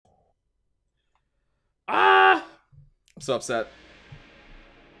So upset.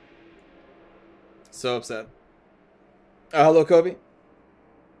 So upset. Hello, Kobe.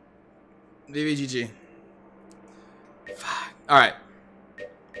 VVGG. Alright.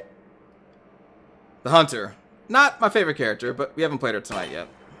 The Hunter. Not my favorite character, but we haven't played her tonight yet.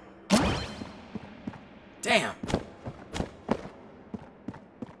 Damn.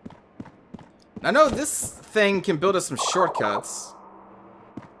 I know this thing can build us some shortcuts.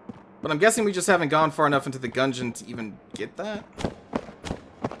 But I'm guessing we just haven't gone far enough into the Gungeon to even get that.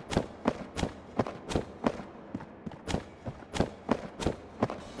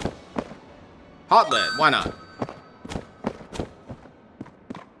 Hot lead, why not?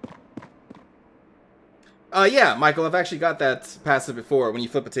 Yeah, Michael, I've actually got that passive before. When you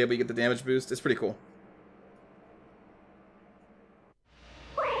flip a table, you get the damage boost. It's pretty cool.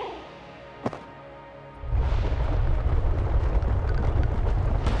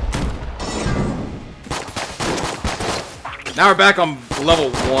 Now we're back on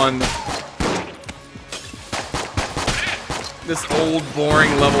level 1. This old, boring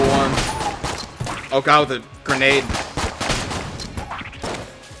level 1. Oh god, with a grenade.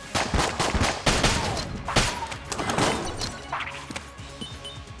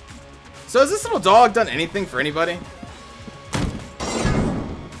 So has this little dog done anything for anybody?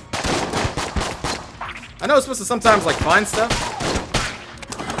 I know it's supposed to sometimes, like, find stuff.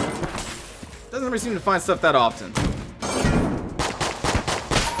 Doesn't ever seem to find stuff that often.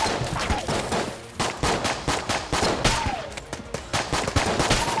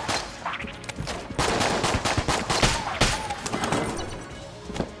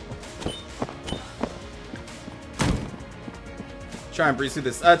 Try and breeze through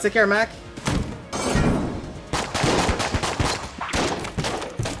this. Take care, Mac.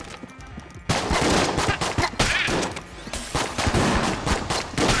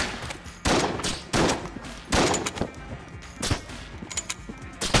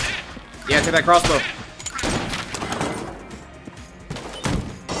 Yeah, take that crossbow.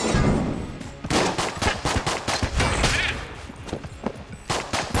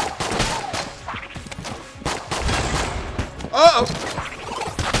 Uh-oh.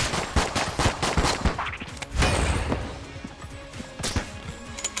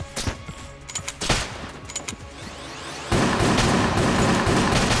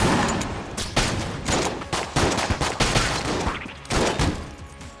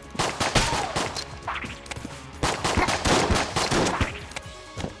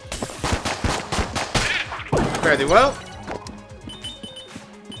 Fairly well.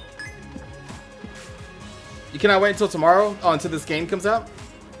 You cannot wait until tomorrow? Oh, until this game comes out?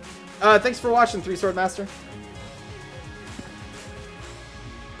 Thanks for watching, Three Sword Master.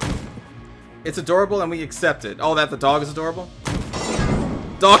 It's adorable and we accept it. Oh, that the dog is adorable?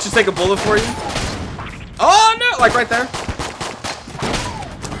 Dog should take a bullet for you? Oh, no! Like right there.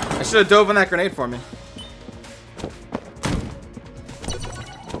 I should have dove on that grenade for me.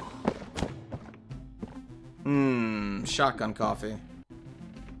 Shotgun coffee.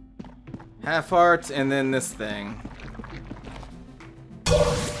 Half heart, and then this thing.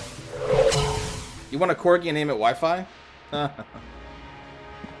 You want a corgi and name it Wi-Fi?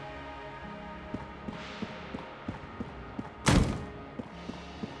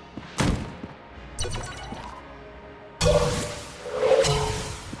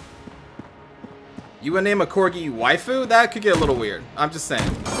 You would name a corgi waifu? That could get a little weird. I'm just saying.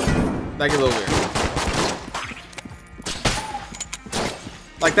 That could get a little weird.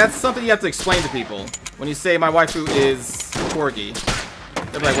 Like, that's something you have to explain to people. When you say my waifu is corgi,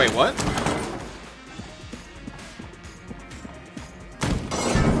 they'll be like, wait, what?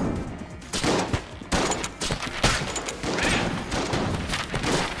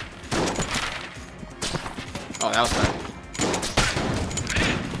 Oh, that was bad.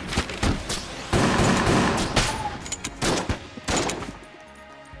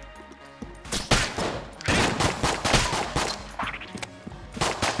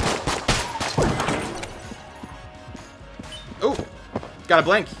 Oh, got a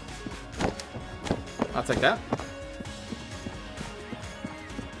blank. I'll take that.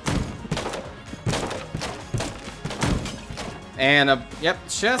 And a, yep,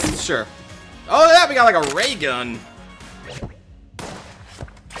 chest, sure. Oh yeah, we got like a ray gun.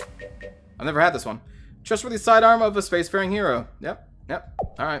 I've never had this one. Trustworthy sidearm of a spacefaring hero. Yep, yep,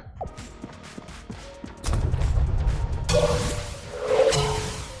 alright.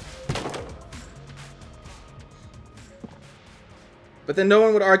 But then no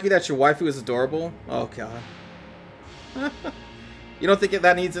one would argue that your waifu is adorable? Oh god. You don't think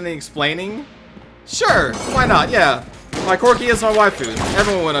that needs any explaining? Sure, why not? Yeah. My corgi is my waifu.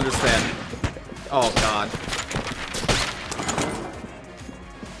 Everyone would understand. Oh god.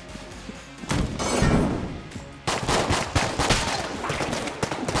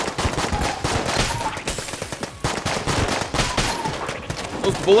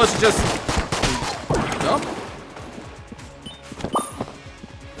 Those bullets just... Nope.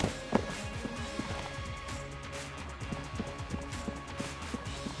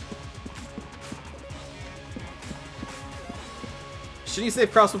 Should you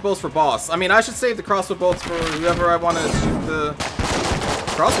save crossbow bolts for boss? I mean, I should save the crossbow bolts for whoever I want to shoot the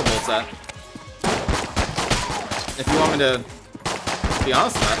crossbow bolts at. If you want me to be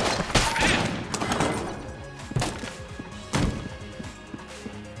honest about it.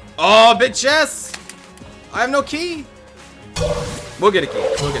 Oh, big chest! I have no key! We'll get a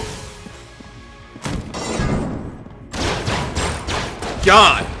key. We'll get a key.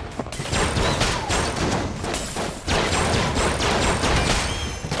 God!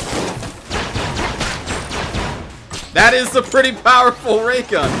 That is a pretty powerful ray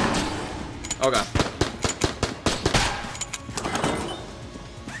gun. Oh god.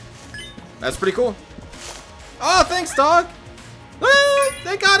 That's pretty cool. Oh, thanks, dog.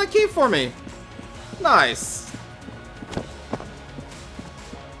 They got a key for me. Nice.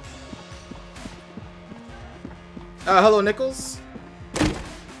 Hello, Nichols.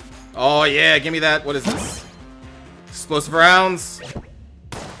 Oh yeah, give me that. What is this? Explosive rounds.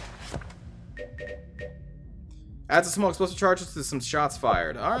 Adds a small explosive charges to some shots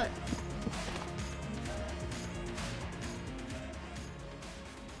fired. Alright.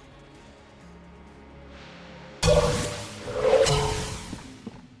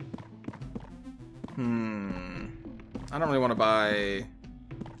 I don't really want to buy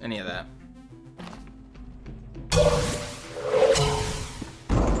any of that.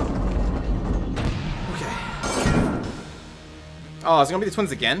 Okay. Oh, is it gonna be the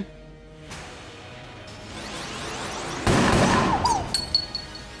twins again?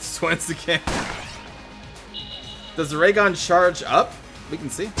 Twins again. Does the ray gun charge up? We can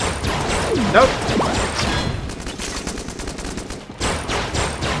see. Nope.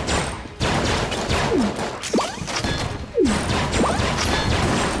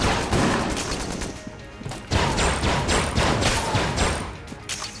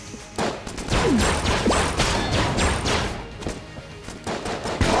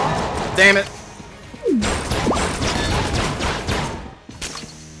 Damn it.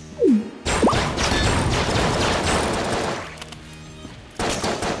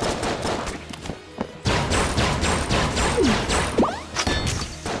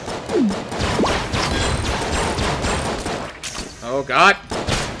 Oh god.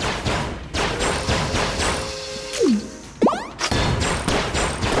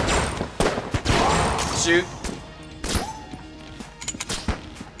 Shoot.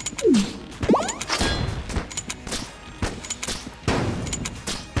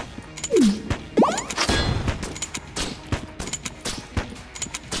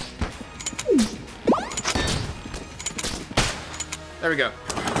 There we go.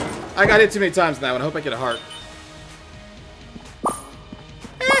 I got hit too many times now, and I hope I get a heart.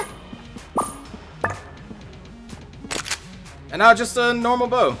 And now just a normal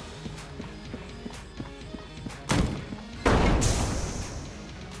bow.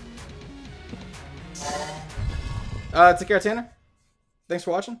 Take care, Tanner. Thanks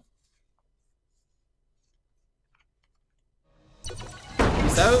for watching.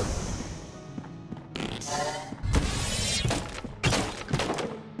 Peace out.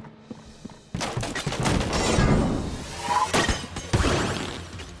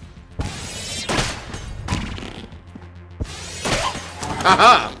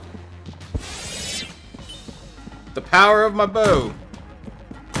 Haha! The power of my bow.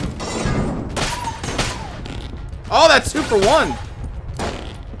 Oh, that's 2 for 1.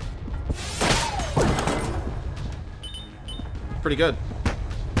 Pretty good.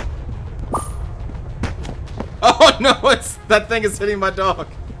 Oh no, that thing is hitting my dog.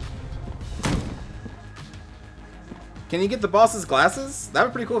 Can you get the boss's glasses? That would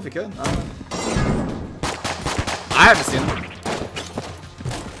be pretty cool if you could. I haven't seen them.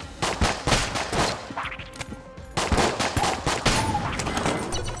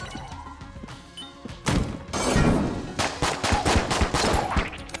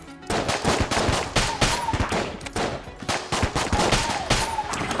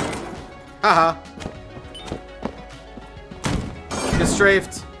 Haha. Get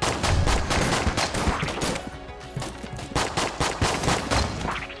strafed.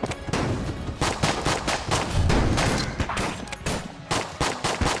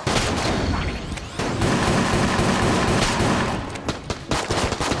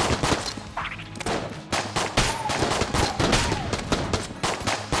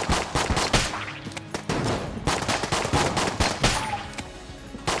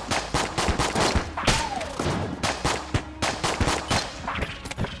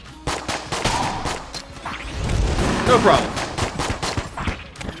 No problem.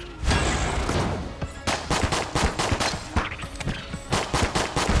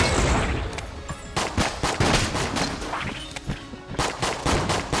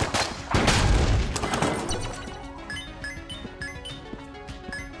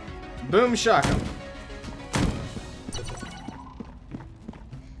 Boom shaka.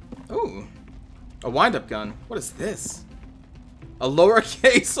 Ooh. A wind-up gun. What is this? A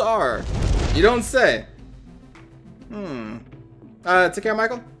lowercase r. You don't say. Take care,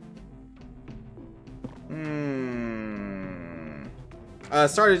 Michael.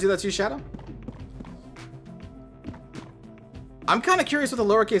 Sorry to do that to you, Shadow. I'm kind of curious what the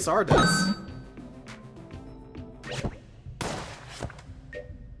lowercase r does.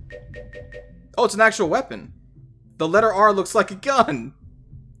 Oh, it's an actual weapon. The letter R looks like a gun.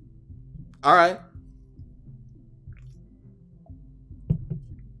 Alright.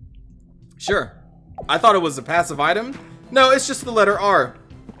 Sure. I thought it was a passive item. No, it's just the letter R.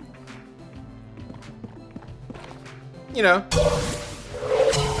 You know.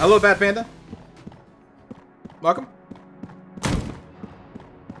 Hello, Bad Panda. Welcome.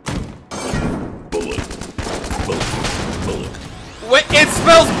 Bullet. Wait, it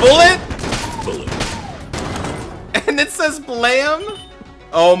spells bullet? Bullet. And it says blam?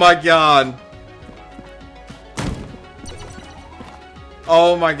 Oh my god.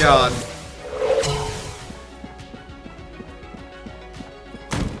 Oh my god.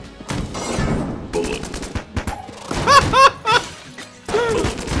 Bullet.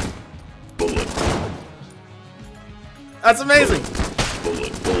 Bullet. That's amazing.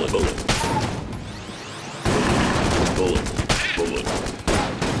 Bullet. Bullet. Bullet. Bullet. Bullet.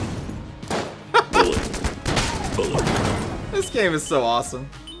 Bullet. Bullet. This game is so awesome.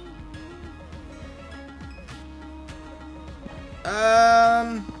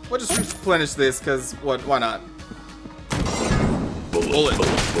 We'll just replenish this, because why not? Bullet. Bullet. Bullet.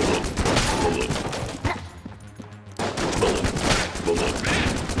 Bullet.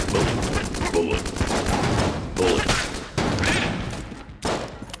 Bullet. Bullet.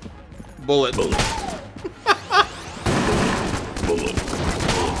 Bullet. Bullet.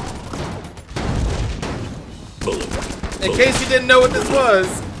 Bullet. In case you didn't know what this was,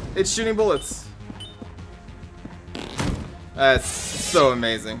 it's shooting bullets. That's so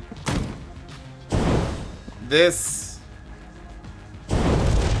amazing. This...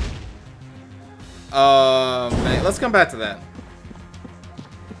 man, let's come back to that.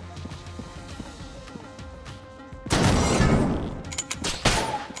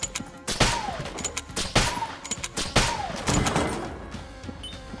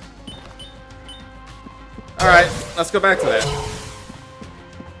 Alright, let's go back to that.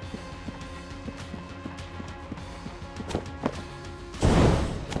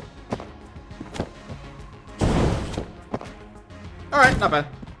 Alright, not bad.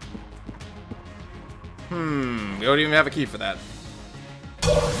 We don't even have a key for that.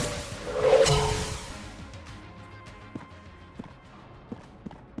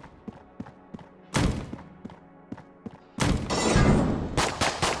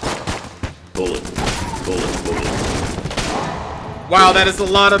 Bullet. Bullet. Bullet. Wow, that is a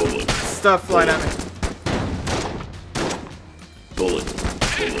lot of stuff flying at me. Bullet.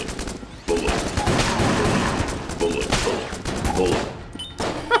 Bullet. Bullet. Bullet. Bullet. Bullet. Bullet. Bullet.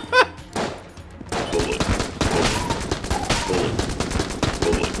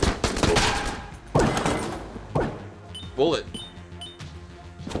 Bullet.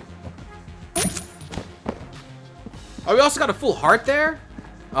 Oh, we also got a full heart there?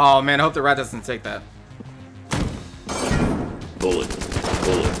 Oh man, I hope the rat doesn't take that. Bullet.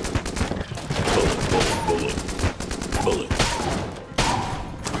 Bullet. Bullet. Bullet.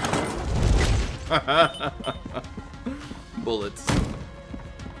 Bullet. Bullets.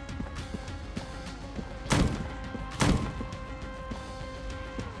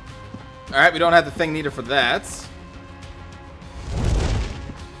 Alright, we don't have the thing needed for that.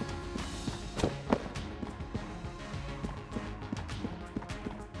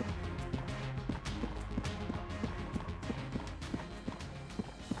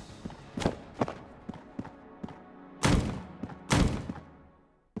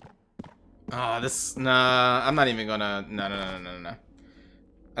 Oh, this... Nah, I'm not even gonna... No.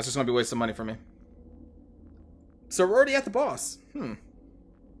 That's just gonna be wasting money for me. So we're already at the boss.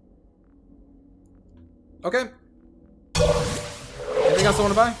 Okay. Anything else I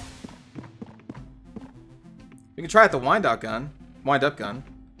want to buy? We can try out the wind-up gun. Wind-up gun.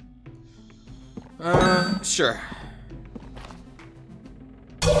 Sure.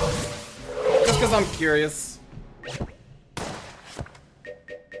 Just because I'm curious.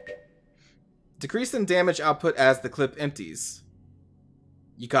 Decrease in damage output as the clip empties.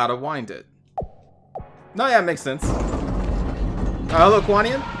 You gotta wind it. No, yeah, makes sense. Hello,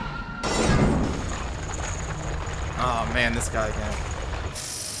 Kwanian. Oh man, this guy again.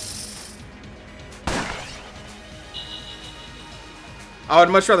 I would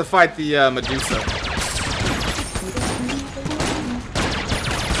much rather fight the Medusa.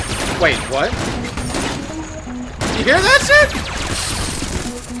 Wait, what? You hear that shit?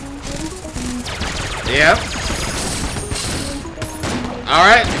 Yep.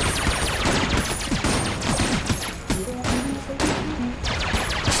 Alright.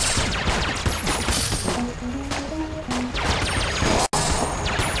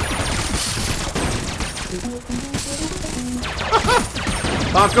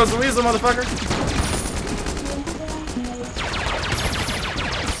 Pop goes the weasel, motherfucker.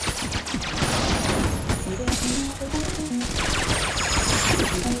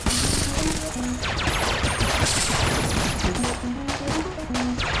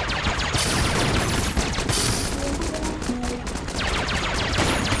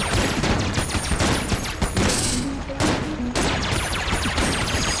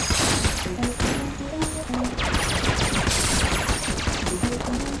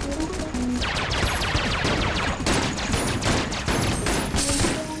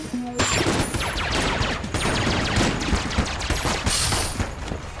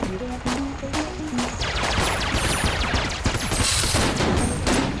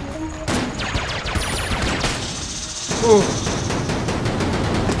 Ooh.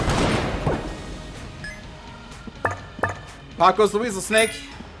 Pop goes the weasel snake.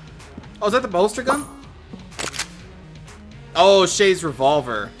 Oh, is that the bolster gun? Oh, Shay's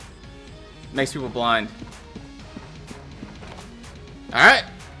revolver. Makes people blind. Alright.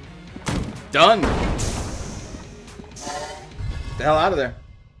 Done. Get the hell out of there.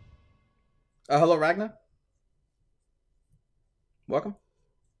 Hello, Ragna. Welcome.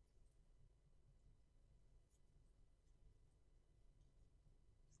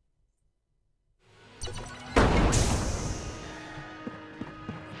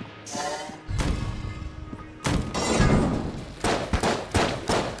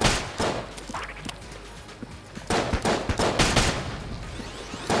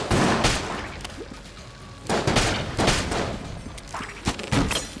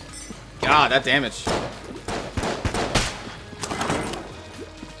 God, that damage.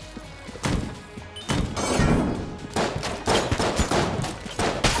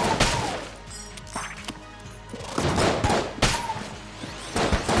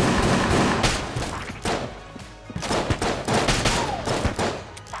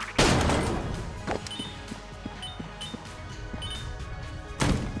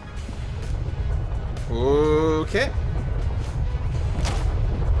 Okay.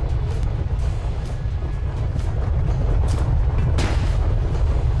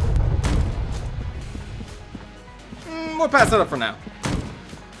 We'll pass that up for now.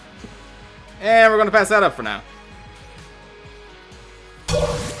 And we're going to pass that up for now.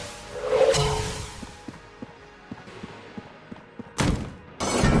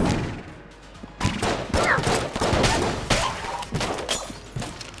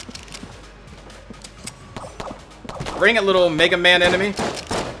 Bring it, little Mega Man enemy.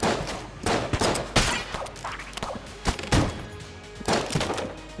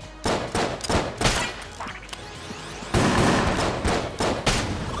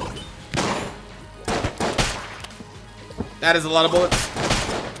 That is a lot of bullets.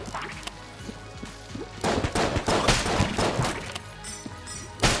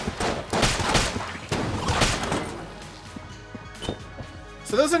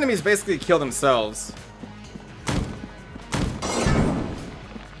 So those enemies basically kill themselves.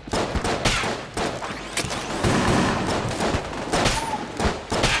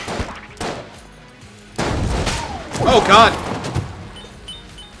 Oh god.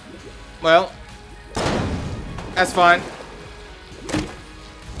 Well, that's fine.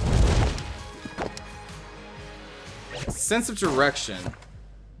 Sense of direction.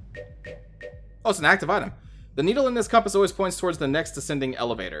 Oh, it's an active item. The needle in this compass always points towards the next descending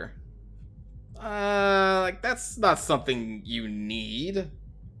elevator. Like, that's not something you need.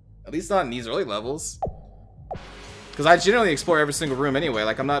 At least not in these early levels. Because I generally explore every single room anyway.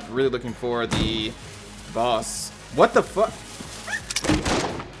 Like, I'm not really looking for the boss. What the fuck?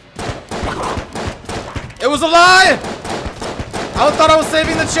 It was a lie! I thought I was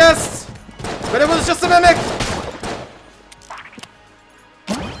saving the chest! But it was just a mimic!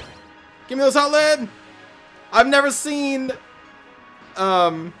 Give me those hot lead! I've never seen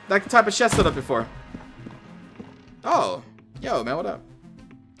that type of chest setup before. Oh, yo man, what up?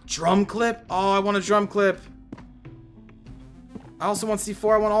 Drum clip? Oh, I want a drum clip. I also want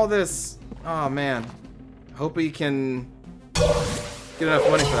C4. I want all this. Oh, man. Hope we can get enough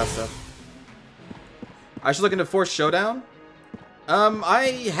money for that stuff. I should look into Forced Showdown.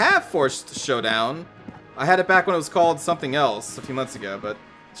 I have Forced Showdown. I had it back when it was called something else a few months ago, but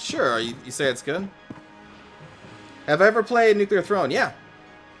sure, you say it's good? Have I ever played Nuclear Throne? Yeah.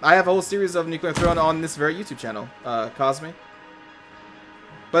 I have a whole series of Nuclear Throne on this very YouTube channel, Cosme.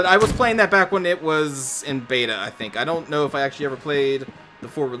 But I was playing that back when it was in beta, I think. I don't know if I actually ever played the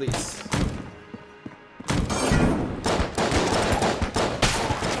full release.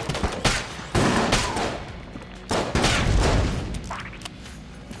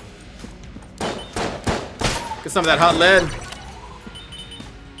 Get some of that hot lead.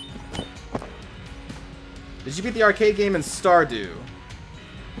 Did you beat the arcade game in Stardew?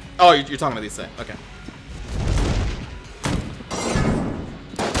 Oh, you're talking about these things. Okay.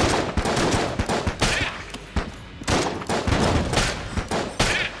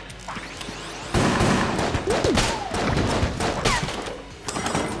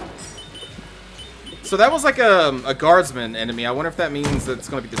 So that was like a guardsman enemy. I wonder if that means that it's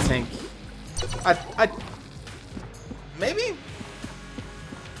going to be the tank. Maybe?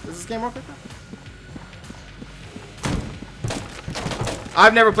 Does this game work like that?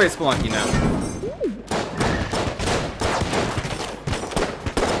 I've never played Spelunky, no.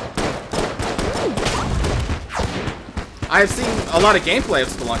 I have seen a lot of gameplay of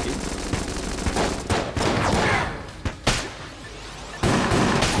Spelunky.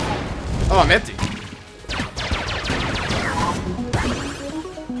 Oh, I'm empty.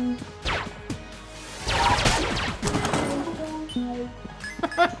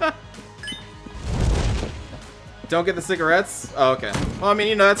 Don't get the cigarettes? Oh, okay. Well, I mean,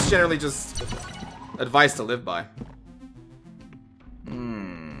 you know, that's generally just advice to live by.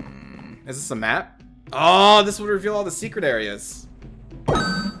 Is this a map? Oh, this would reveal all the secret areas. So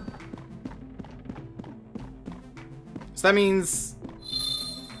that means...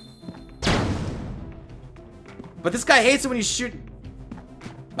 But this guy hates it when you shoot...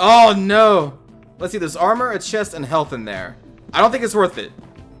 Oh, no. Let's see, there's armor, a chest, and health in there. I don't think it's worth it.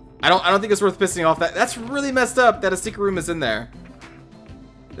 I don't think it's worth pissing off that. That's really messed up that a secret room is in there.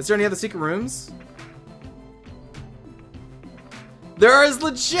 Is there any other secret rooms? There is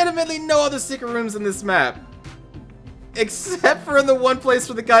legitimately no other secret rooms in this map. Except for in the one place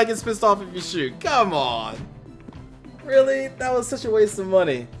where the guy gets pissed off if you shoot. Come on. Really? That was such a waste of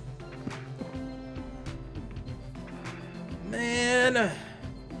money. Man.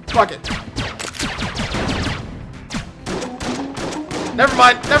 Fuck it. Never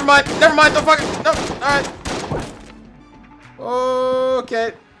mind, don't fuck it. No, alright.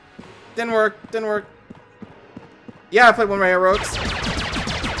 Okay. Didn't work. Yeah, I played one of my heroics.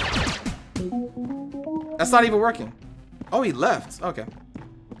 That's not even working. Oh, he left. Okay.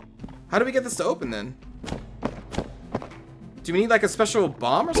 How do we get this to open then? Do we need like a special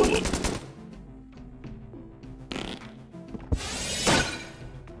bomb or something?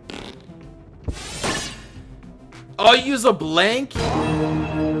 Oh, you use a blank?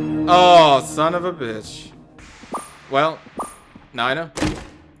 Oh, son of a bitch. Well, now I know.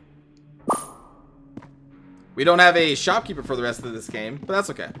 We don't have a shopkeeper for the rest of this game, but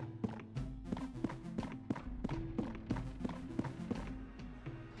that's okay.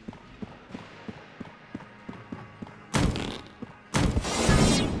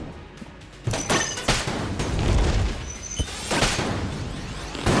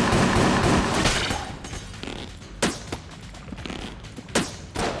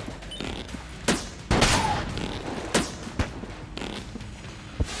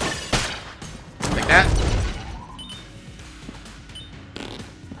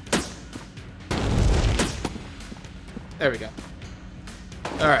 There we go.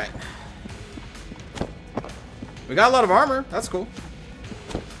 Alright. We got a lot of armor. That's cool.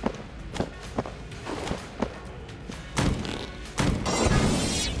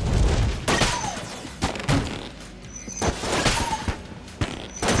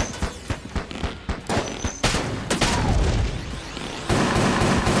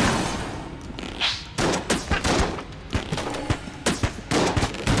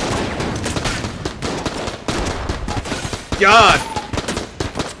 God!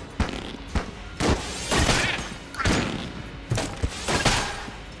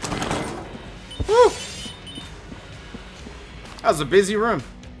 Woo! That was a busy room.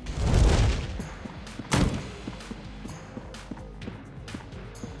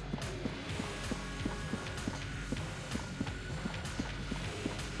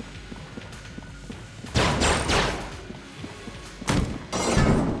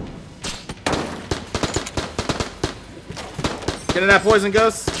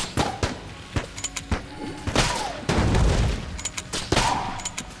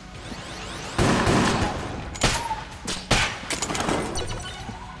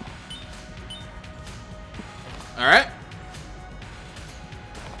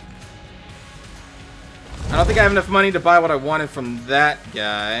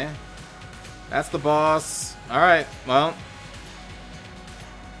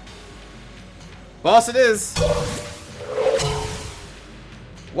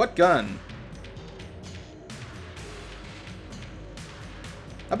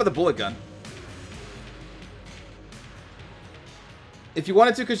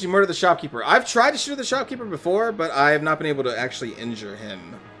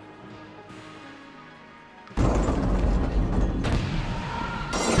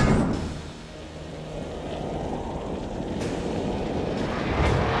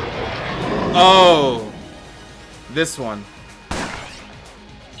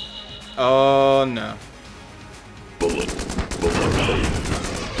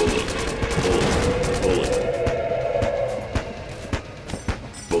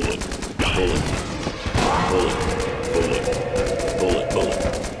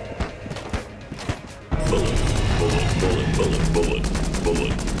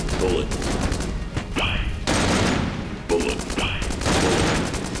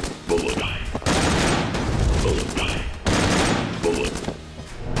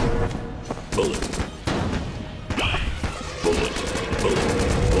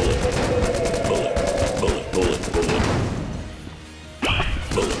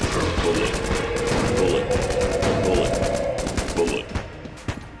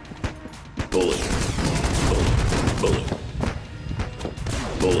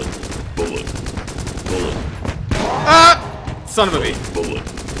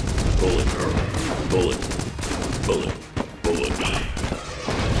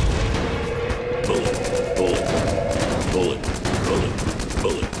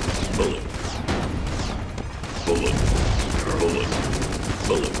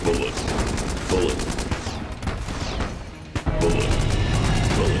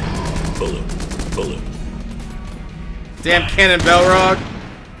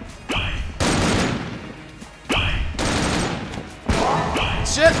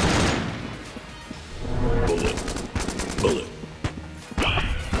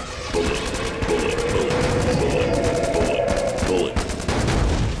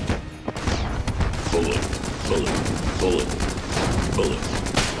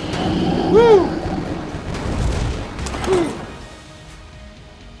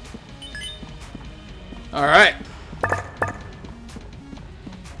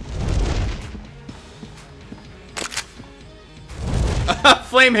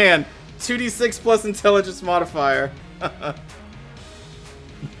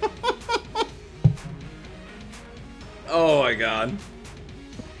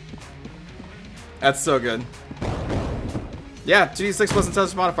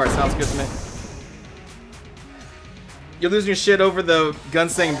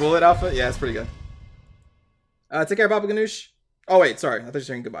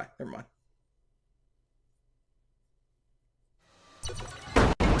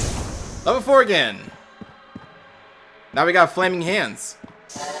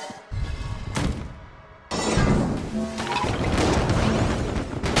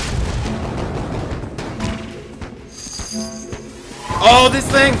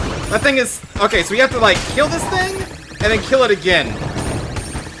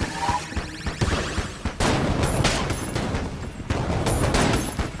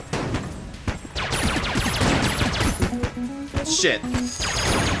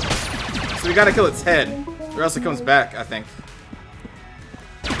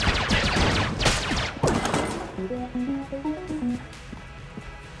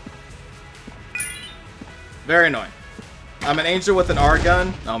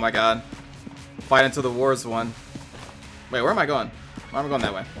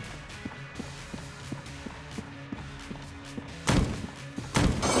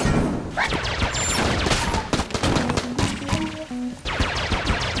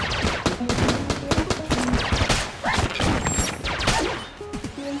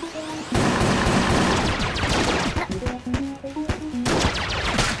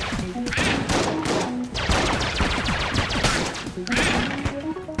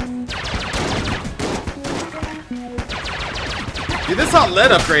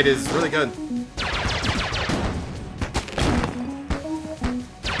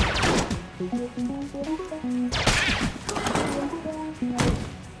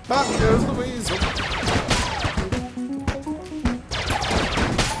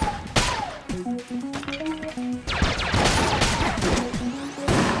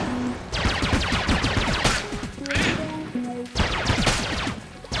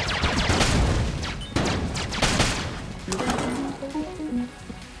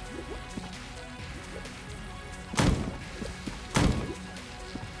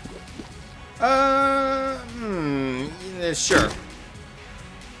 Sure.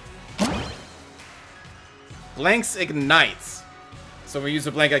 Blanks ignites. So when we use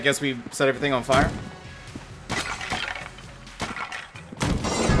a blank, I guess we set everything on fire.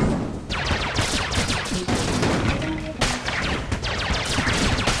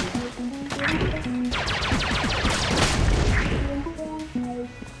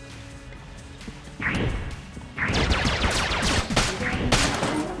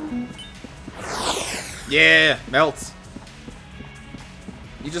 Yeah, melts.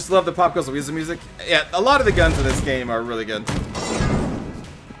 You just love the pop guzzle music music. Yeah, a lot of the guns in this game are really good.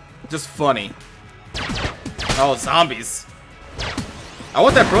 Just funny. Oh, zombies. I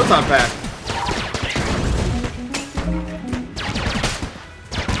want that proton pack.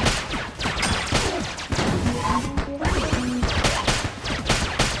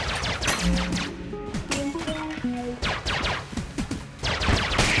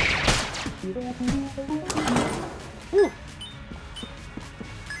 Whew.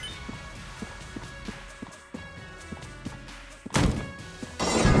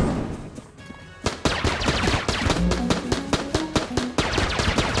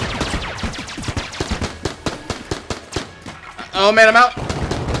 Oh man, I'm out.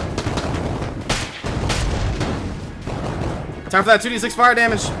 Time for that 2d6 fire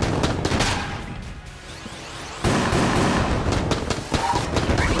damage.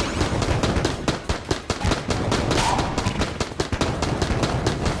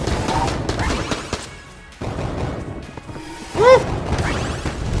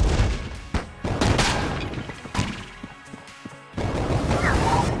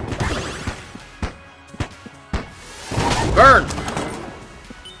 Burn!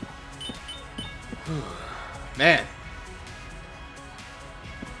 Man.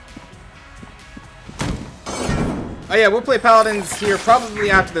 Oh yeah, we'll play Paladins here probably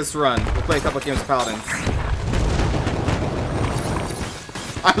after this run. We'll play a couple of games of Paladins.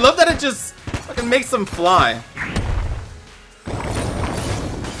 I love that it just fucking makes them fly.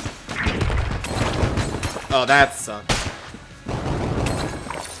 Oh, that sucks.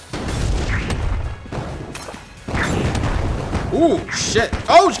 Ooh, shit.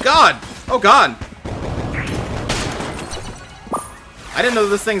 Oh, God! Oh, God! I didn't know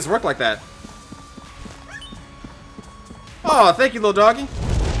this things work like that. Oh, thank you, little doggy.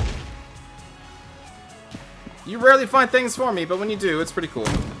 You rarely find things for me, but when you do, it's pretty cool.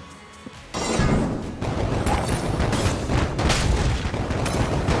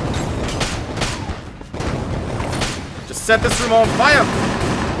 Just set this room on fire!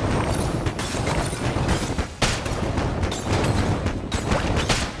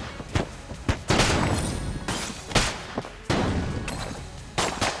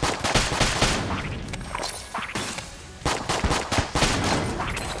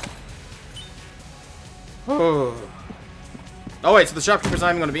 Oh wait, so the shopkeeper's not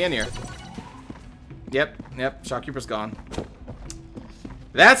even going to be in here. Yep, shopkeeper's gone.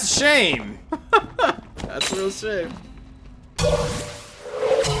 That's a shame. That's a real shame.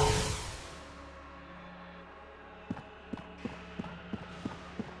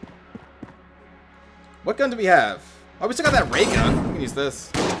 What gun do we have? Oh, we still got that ray gun. We can use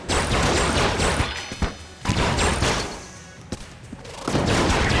this.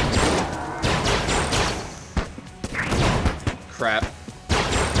 Crap.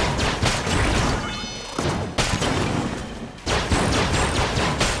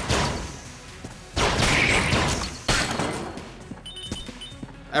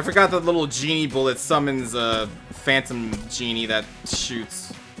 I forgot the little genie bullet summons a phantom genie that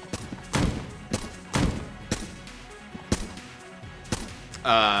shoots.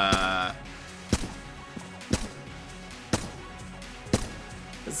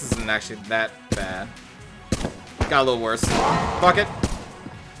 This isn't actually that bad. Got a little worse. Fuck it.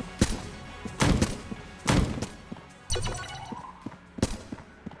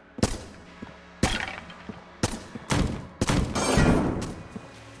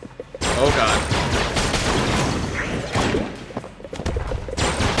 Oh god.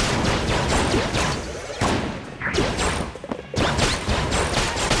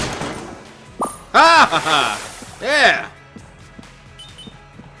 Ha ha ha! Yeah!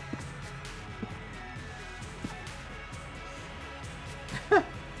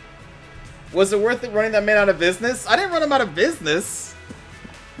 Was it worth it running that man out of business? I didn't run him out of business.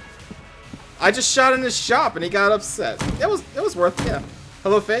 I just shot in his shop and he got upset. It was worth it, yeah.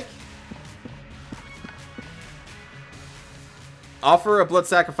 Hello, fake. Offer a blood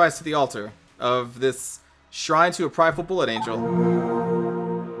sacrifice to the altar of this shrine to a prideful bullet angel.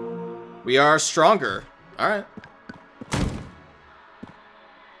 We are stronger. Alright.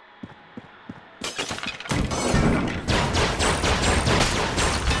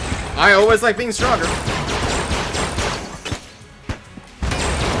 I always like being stronger.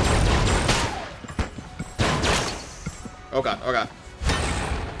 Oh god, oh god.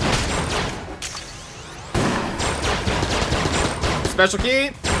 Special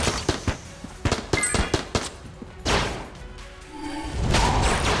key.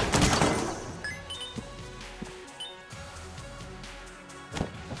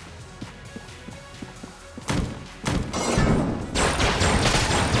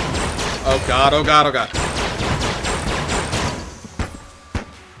 Oh god, oh god, oh god.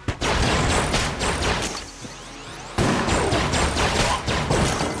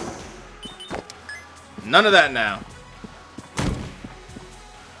 None of that now.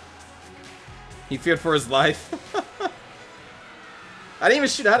 He feared for his life. I didn't even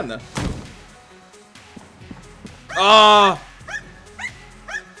shoot at him though. Oh!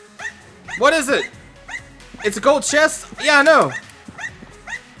 What is it? It's a gold chest? Yeah, I know.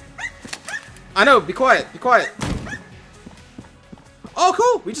 I know, be quiet, be quiet. Oh,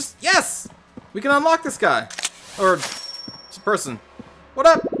 cool! We just, yes! We can unlock this guy. Or, person. What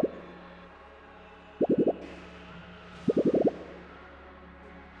up?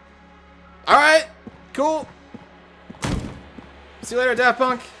 Alright, cool. See you later, Daft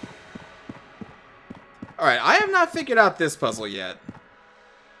Punk. Alright, I have not figured out this puzzle yet.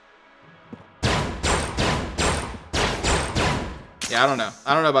 Yeah, I don't know.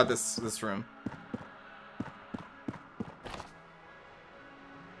 I don't know about this room.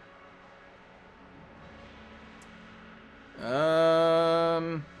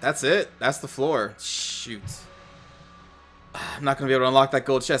 That's it. That's the floor. Shoot. I'm not gonna be able to unlock that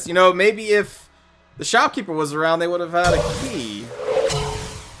gold chest. You know, maybe if the shopkeeper was around, they would have had a key.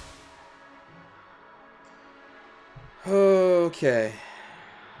 Okay.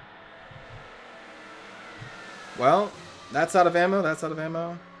 Well, that's out of ammo. That's out of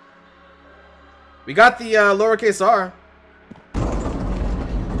ammo. We got the lowercase r.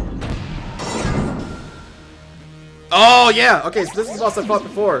 Oh, yeah. Okay, so this is also I fought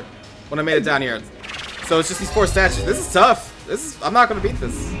before when I made it down here. So it's just these 4 statues. This is tough. I'm not going to beat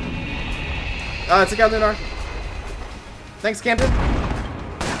this. Take out Lunar. Thanks, Camden.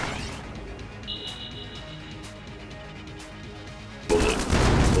 Bullet,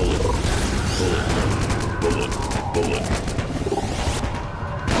 bullet, bullet, bullet, bullet.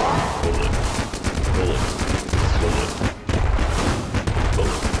 Bullet, bullet, bullet.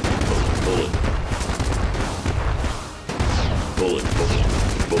 Bullet, bullet, bullet. Bullet, bullet,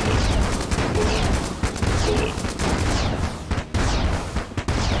 bullet, bullet, bullet.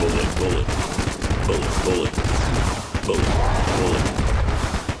 Bullet, bullet, bullet, bullet, bullet.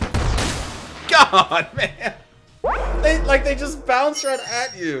 God, man. They just bounce right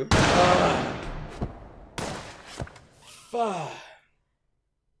at you. Fuck.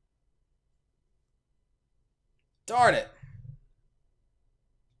 Darn it.